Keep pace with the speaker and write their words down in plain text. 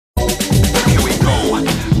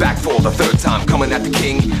back for the third time, coming at the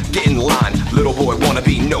king, get in line. Little boy wanna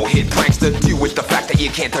be no-hit prankster. Deal with the fact that you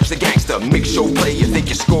can't touch the gangster. Mix show play, you think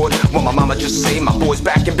you scored? Well, my mama just say my boy's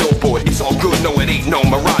back in Billboard. It's all good, no it ain't no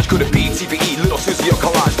mirage. Could it be TPE, Little Susie or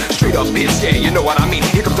Collage? Straight up hits, yeah, you know what I mean.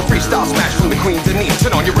 Here comes the freestyle smash from the Queen Denise.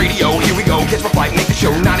 Turn on your radio, here we go, catch my flight, make the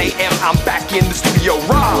show. 9 AM, I'm back in the studio.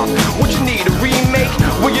 Rob, what you need, a remake?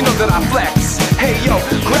 Well, you know that I flex. Hey yo,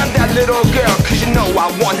 grab that little girl, cause you know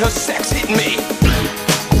I want her sex. Hit me.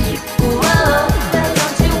 Whoa,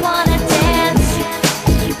 don't you wanna dance?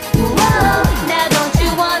 Whoa, now don't you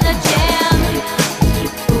wanna jam?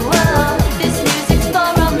 Whoa, this music's for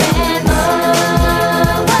romance.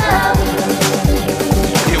 Whoa.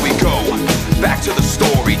 Here we go, back to the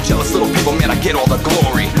story. Jealous little people, man, I get all the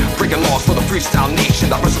glory. Breaking laws for the freestyle nation.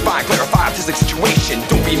 Diversify, clarify artistic situation.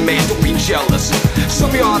 Don't be mad, don't be jealous. Some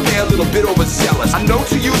of y'all out there a little bit overzealous. I know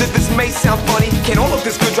to you that this may sound funny. Can't all of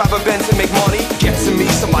this good drive events and make money? Get to me,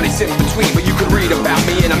 somebody sitting between. But you can read about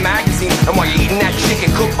me in a magazine. And while you're eating that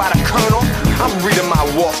chicken cooked by the colonel, I'm reading my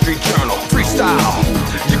Wall Street Journal. Freestyle,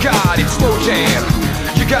 you got it. Slow jam,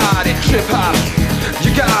 you got it. Trip hop,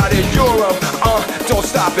 you got it. Euro, don't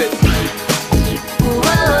stop it.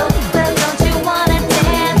 Whoa, well don't you wanna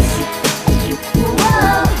dance?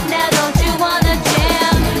 Whoa, now don't you wanna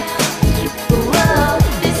jam? Whoa,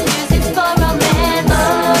 this music's for romance.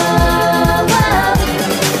 Whoa.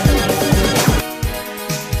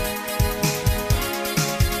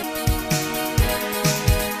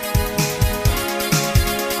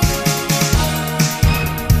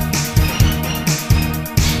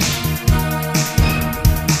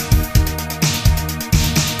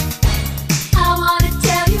 I wanna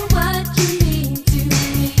tell you what you mean to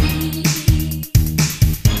me.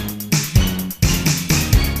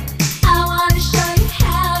 I wanna show you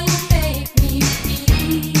how you make me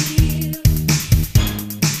feel.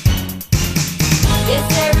 Guess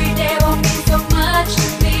every day won't mean so much to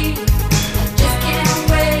me. I just can't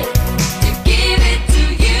wait to give it to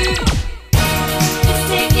you. It's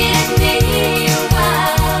taken me a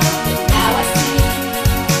while, but now I see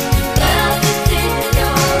love that's in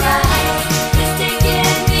your eyes. It's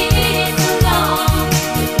taken me so long,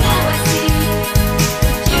 but now I see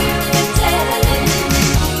what you've been telling me.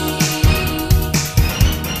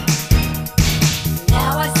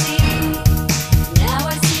 Now I see, now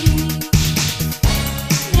I see.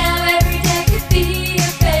 Now every day could be a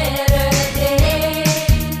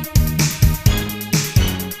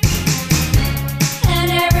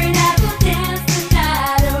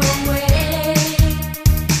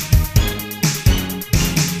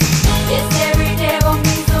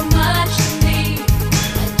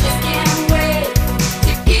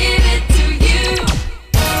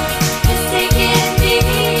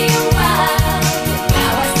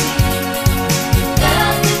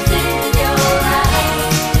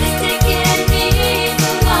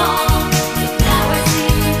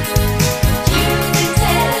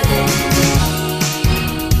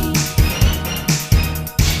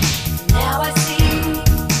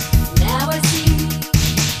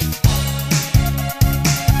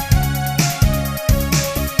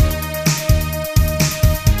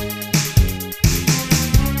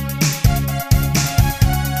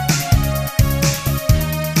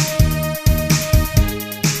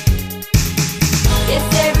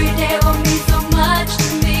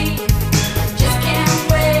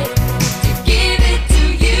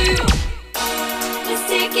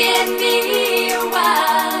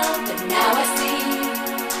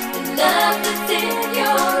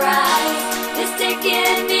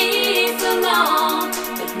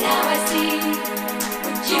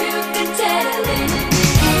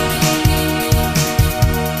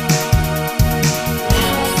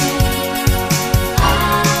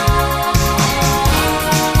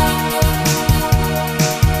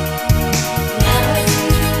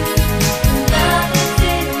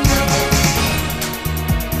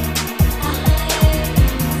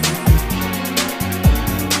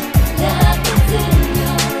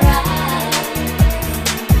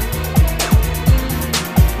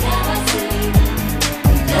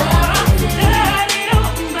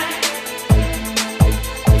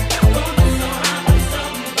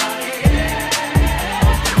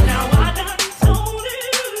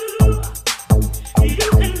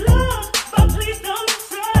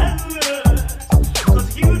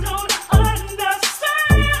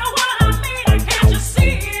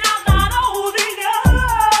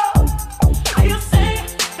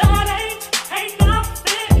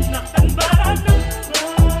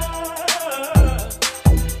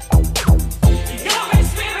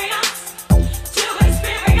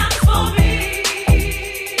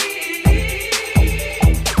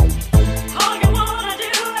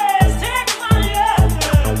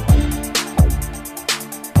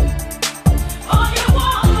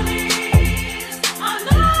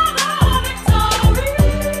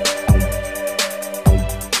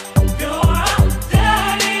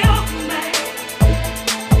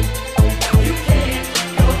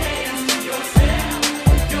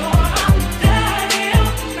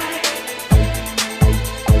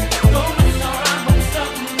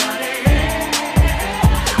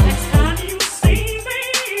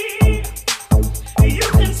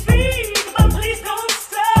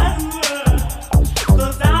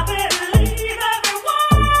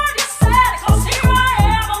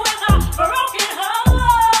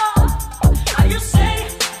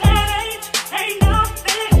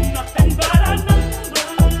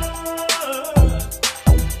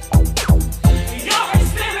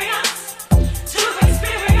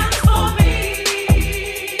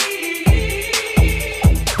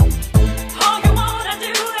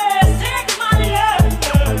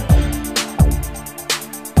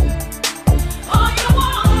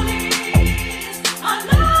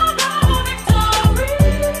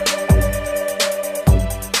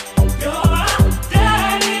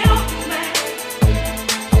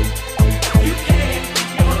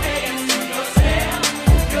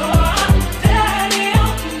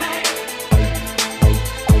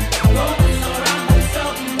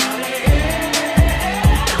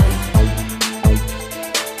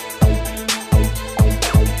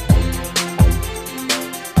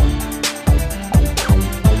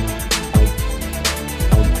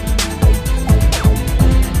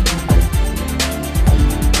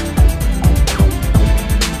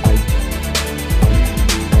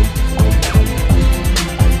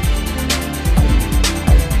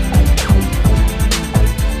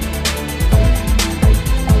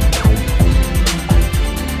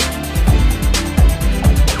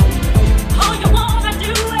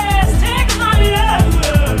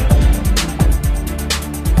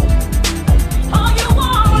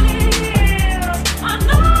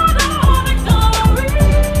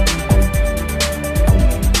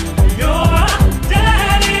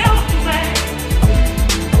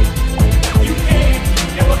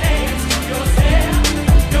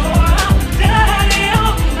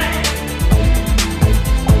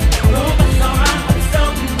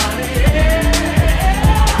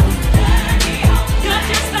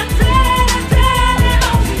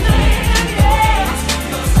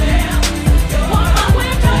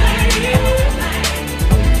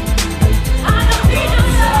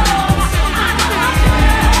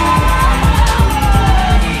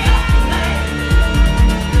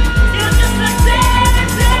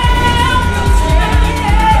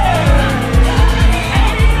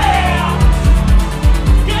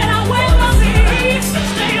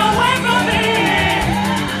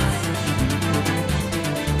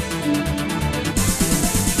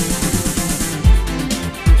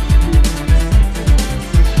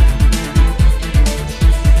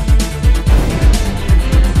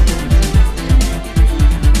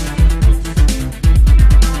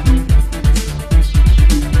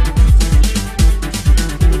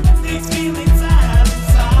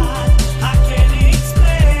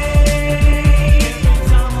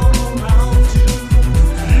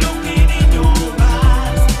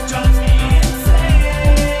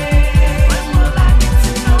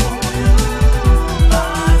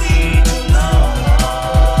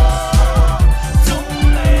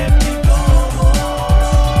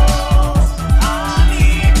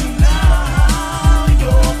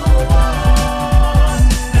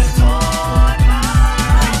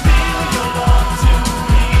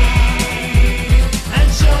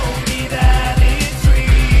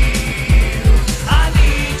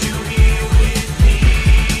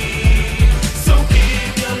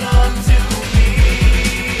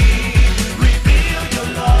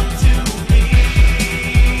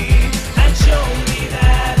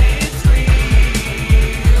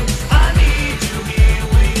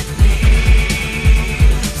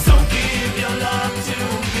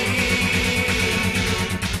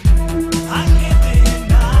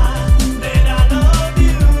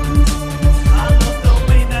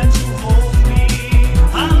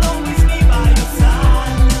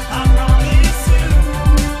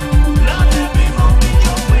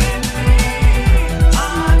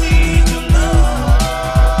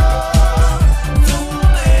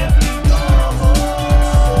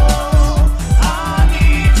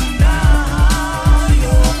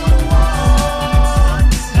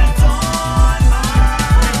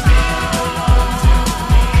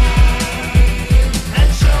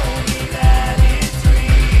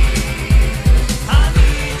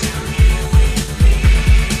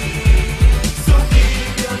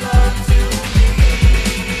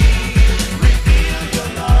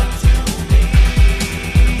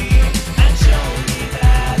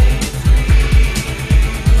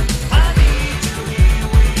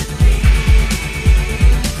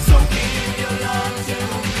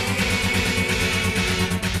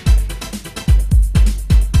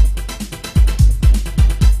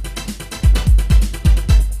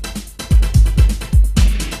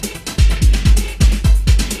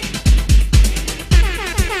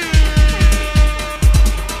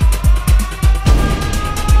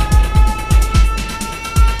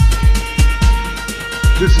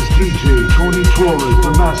DJ Tony Torres,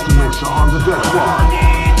 the master mixer on the deck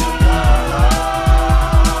line.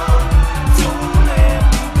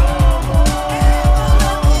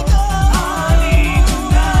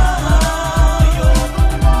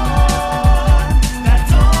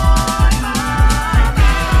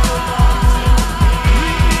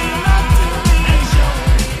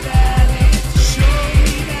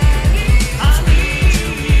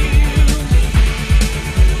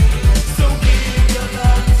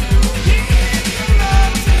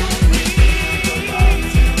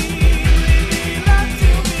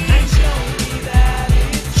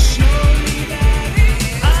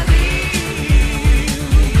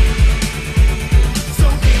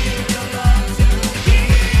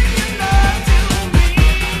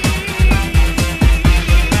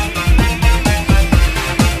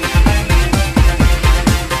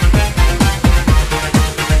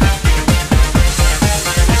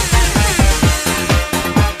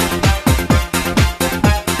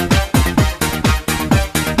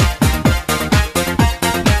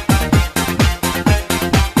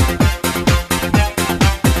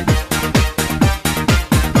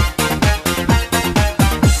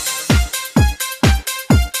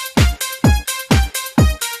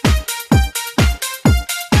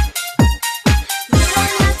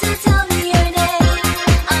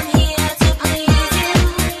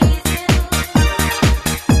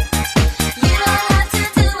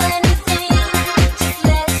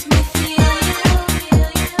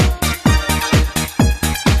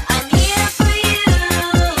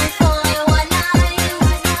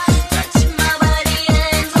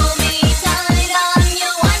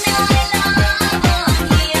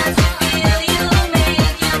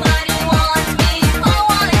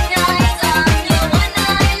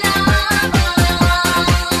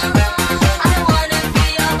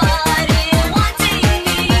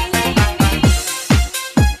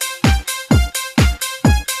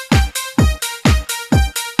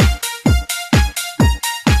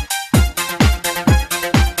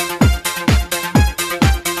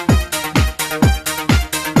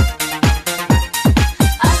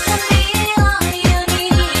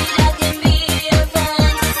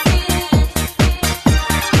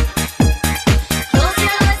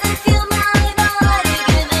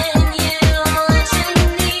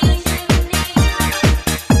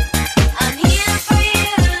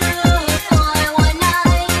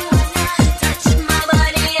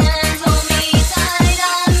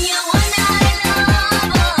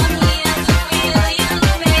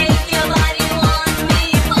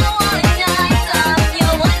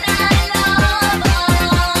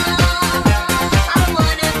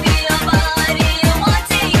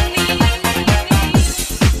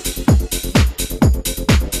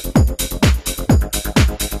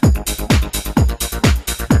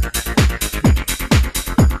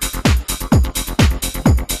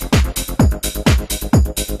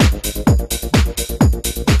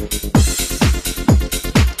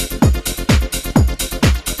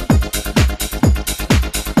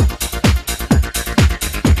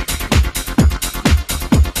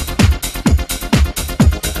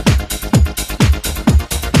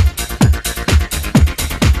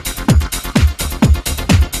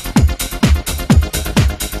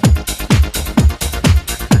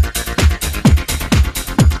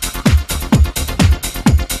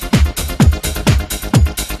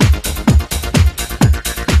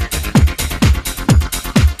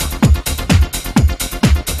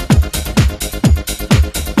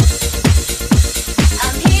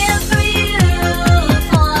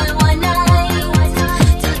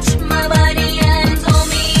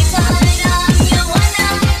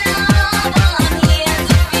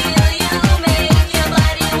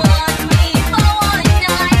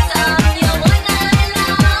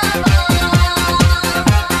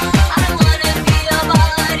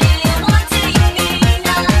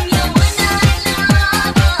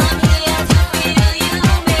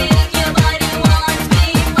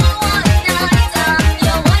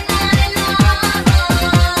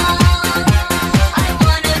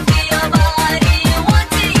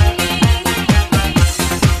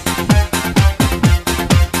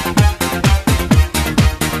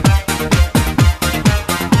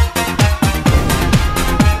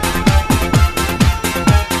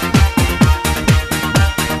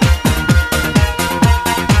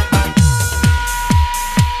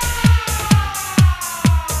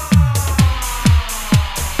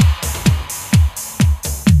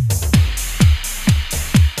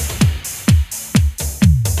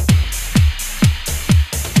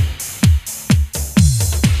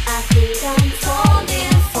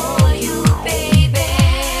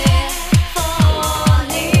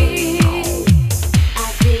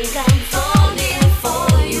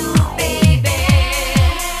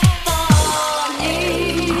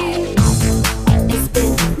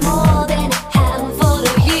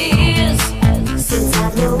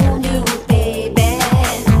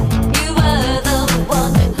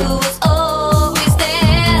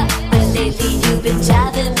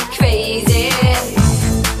 crazy.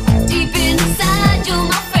 Deep inside, you're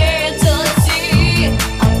my fantasy.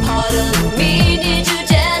 A part of me needs you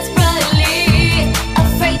desperately.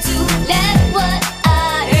 Afraid to let what I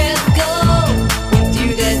have go. With you,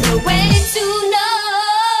 there's no way to know.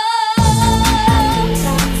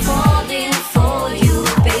 I'm falling for you,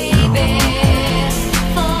 baby.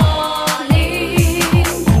 Falling.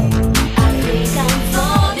 I think I'm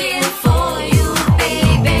falling for you,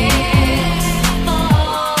 baby.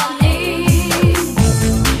 Falling.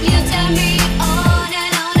 You tell me on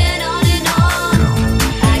and on and on and on.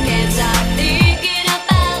 I can't stop thinking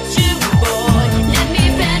about you, boy. Let me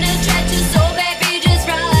penetrate your soul, baby, just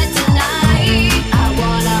right tonight. I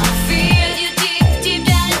wanna feel you deep, deep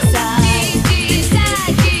down inside. Deep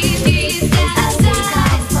inside, deep down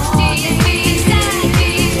inside. Deep inside,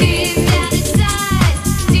 deep down inside.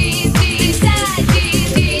 Deep inside,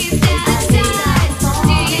 deep down inside.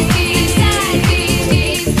 Deep inside,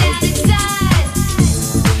 deep down inside.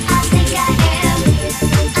 I think I am.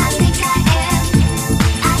 I think I am.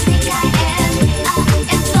 I think I am.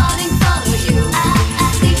 I'm falling for you. I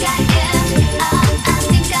think I am. I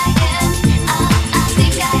think I am. I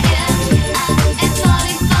think I am. I'm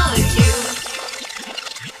falling for you.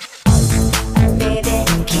 Baby,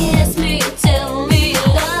 kiss me and tell me you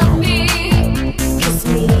love me. Kiss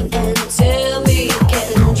me and tell me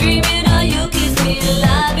again. Dreaming of you, kiss me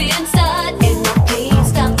alive inside. And my pain,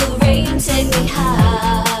 stop the rain, take me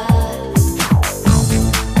high.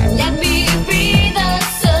 Let me be the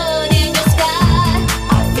sun in your sky.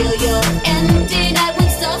 I feel your empty night when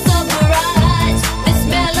stars so bright. This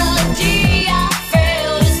melody I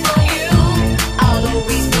felt is for you. I'll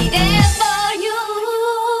always be there for you.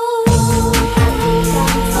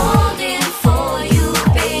 I'm falling for you,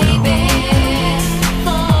 baby.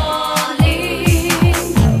 Falling.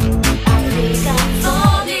 I think I'm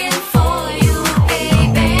falling for you,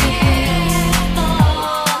 baby.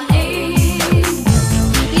 Falling.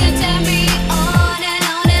 You tell me on and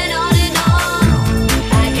on and on and on.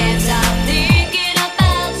 I can't stop thinking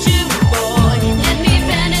about you, boy. Let me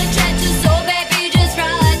penetrate your soul, baby, just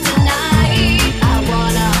right tonight. I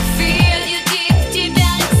wanna feel you deep, deep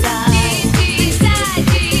down inside. Deep inside,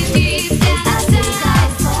 deep down inside.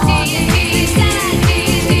 Deep inside,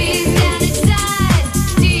 deep down inside.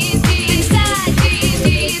 Deep inside,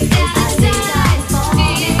 deep down inside.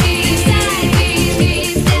 Deep inside,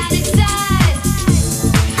 deep down inside.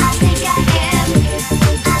 I think I am.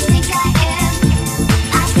 I think I am.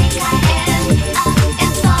 I think I am.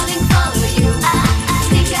 I'm falling for you. I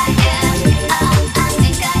think I am. I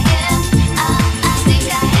think I am. I think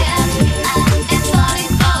I am. I'm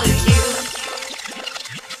falling for you.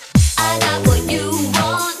 I got what you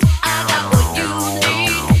want. I got what you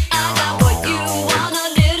need. I got what you want. A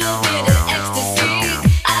little bit of ecstasy.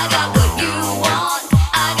 I got what you want.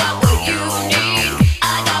 I got what you need. I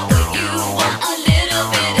got what you want. A little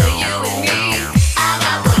bit of you and me. I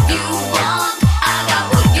got what you want. I got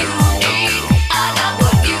what you need. I got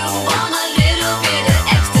what you want. A little bit of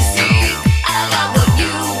ecstasy. I got what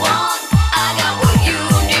you want. I got what you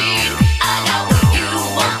need. I got what you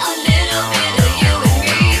want. A little bit of you and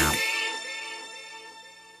me.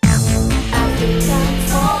 I think I'm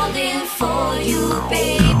falling for you,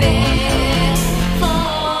 baby.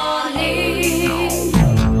 Falling.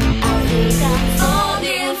 I think I'm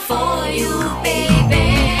falling for you, baby.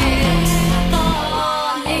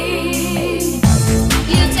 Falling.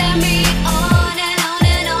 You tell me on and on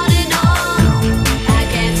and on and on. I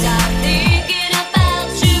can't stop thinking about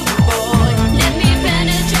you, boy. Let me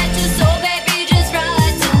penetrate your soul, baby, just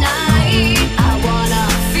right tonight. I wanna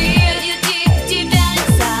feel you deep, deep down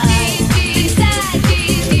inside. Deep inside,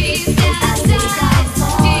 deep down inside.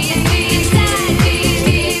 Deep inside,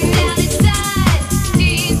 deep down inside.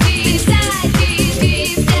 Deep inside,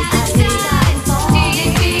 deep down inside.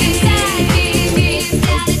 Deep inside, deep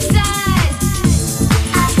down inside.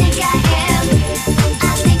 I think I am.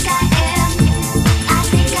 I think I am. I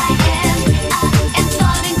think I am. I'm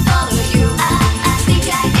falling for you. I think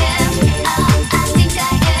I am. I think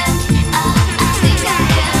I am. I think I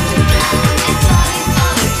am. I'm falling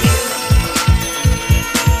for you.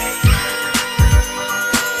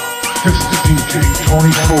 This is DJ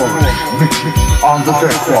Tony Torres, mixing on the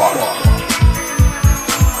deck watch.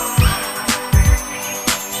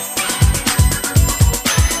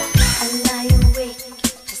 I lie awake,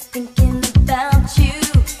 just thinking about you.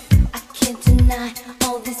 I can't deny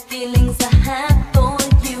all these feelings I have for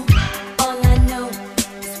you. All I know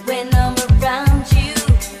is when I'm around you,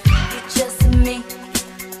 you just make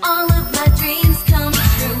all of my dreams come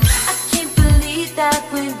true. I can't believe that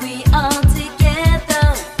when we are together,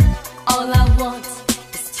 all I want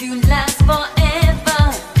is to last forever.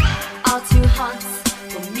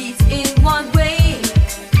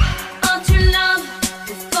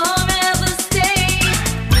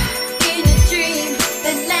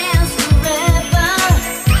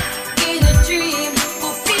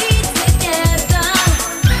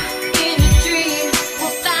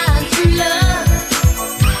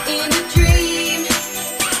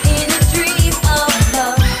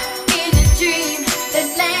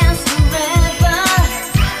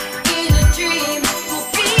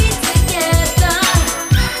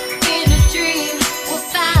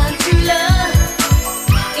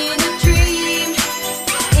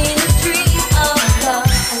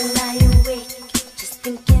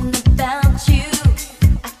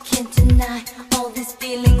 all